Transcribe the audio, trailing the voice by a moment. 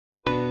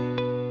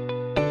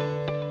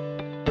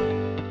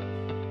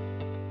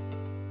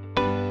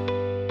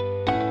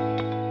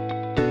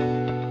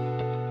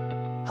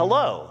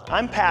Hello,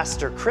 I'm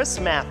Pastor Chris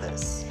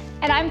Mathis.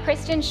 And I'm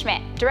Kristen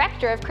Schmidt,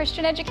 Director of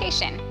Christian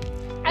Education.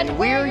 And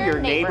we're your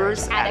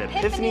neighbors at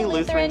Epiphany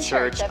Lutheran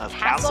Church of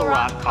Castle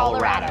Rock,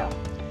 Colorado.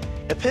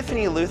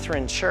 Epiphany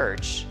Lutheran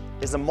Church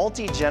is a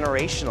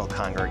multi-generational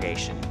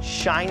congregation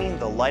shining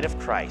the light of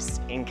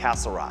Christ in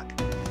Castle Rock.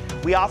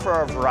 We offer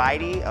a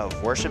variety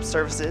of worship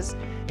services,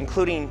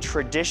 including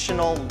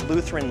traditional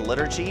Lutheran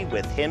liturgy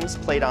with hymns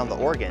played on the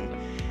organ,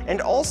 and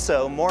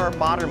also more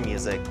modern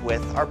music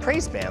with our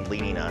praise band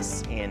leading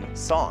us in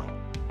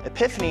song.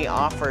 Epiphany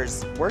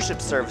offers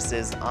worship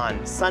services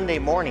on Sunday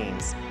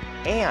mornings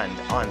and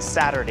on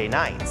Saturday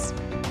nights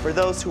for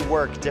those who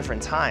work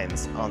different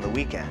times on the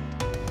weekend.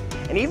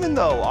 And even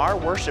though our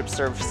worship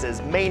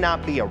services may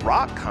not be a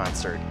rock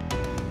concert,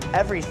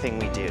 everything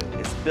we do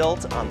is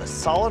built on the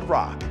solid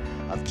rock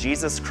of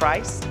Jesus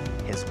Christ,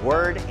 His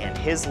Word, and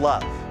His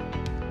love.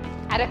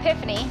 At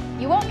Epiphany,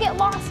 you won't get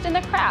lost in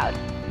the crowd.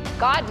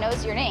 God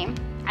knows your name,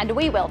 and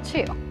we will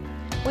too.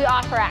 We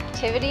offer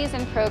activities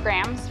and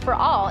programs for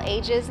all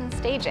ages and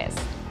stages.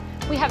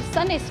 We have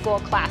Sunday school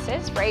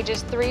classes for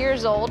ages 3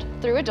 years old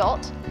through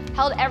adult,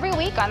 held every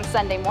week on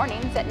Sunday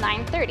mornings at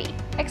 9:30,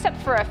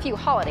 except for a few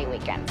holiday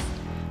weekends.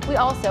 We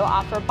also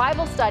offer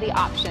Bible study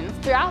options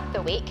throughout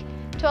the week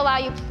to allow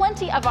you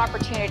plenty of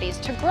opportunities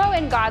to grow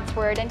in God's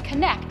Word and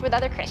connect with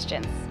other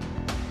Christians.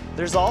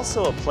 There's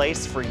also a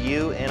place for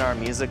you in our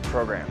music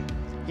program.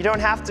 You don't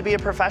have to be a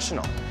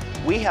professional.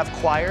 We have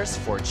choirs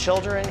for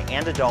children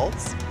and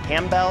adults,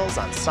 handbells,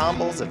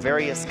 ensembles of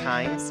various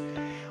kinds.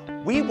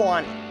 We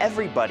want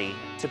everybody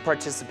to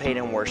participate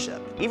in worship,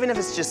 even if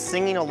it's just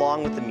singing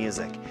along with the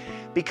music,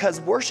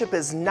 because worship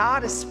is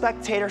not a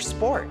spectator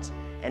sport,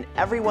 and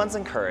everyone's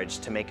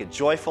encouraged to make a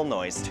joyful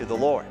noise to the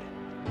Lord.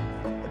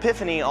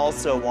 Epiphany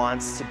also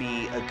wants to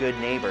be a good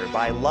neighbor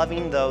by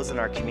loving those in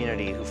our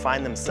community who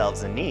find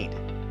themselves in need.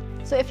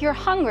 So if you're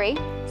hungry,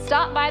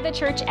 stop by the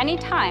church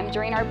anytime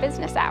during our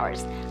business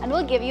hours, and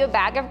we'll give you a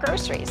bag of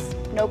groceries.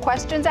 No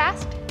questions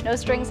asked, no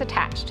strings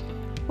attached.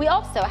 We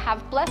also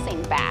have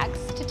blessing bags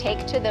to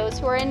take to those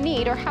who are in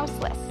need or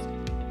houseless.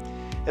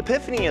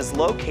 Epiphany is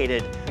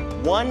located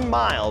 1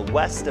 mile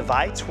west of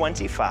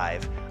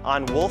I-25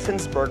 on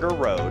Wolfensberger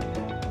Road,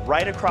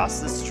 right across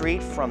the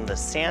street from the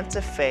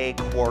Santa Fe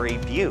Quarry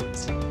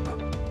Butte.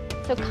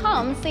 So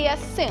come see us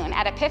soon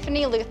at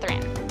Epiphany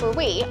Lutheran, where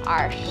we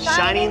are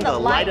shining the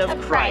light of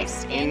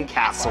Christ in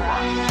Castle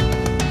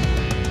Rock.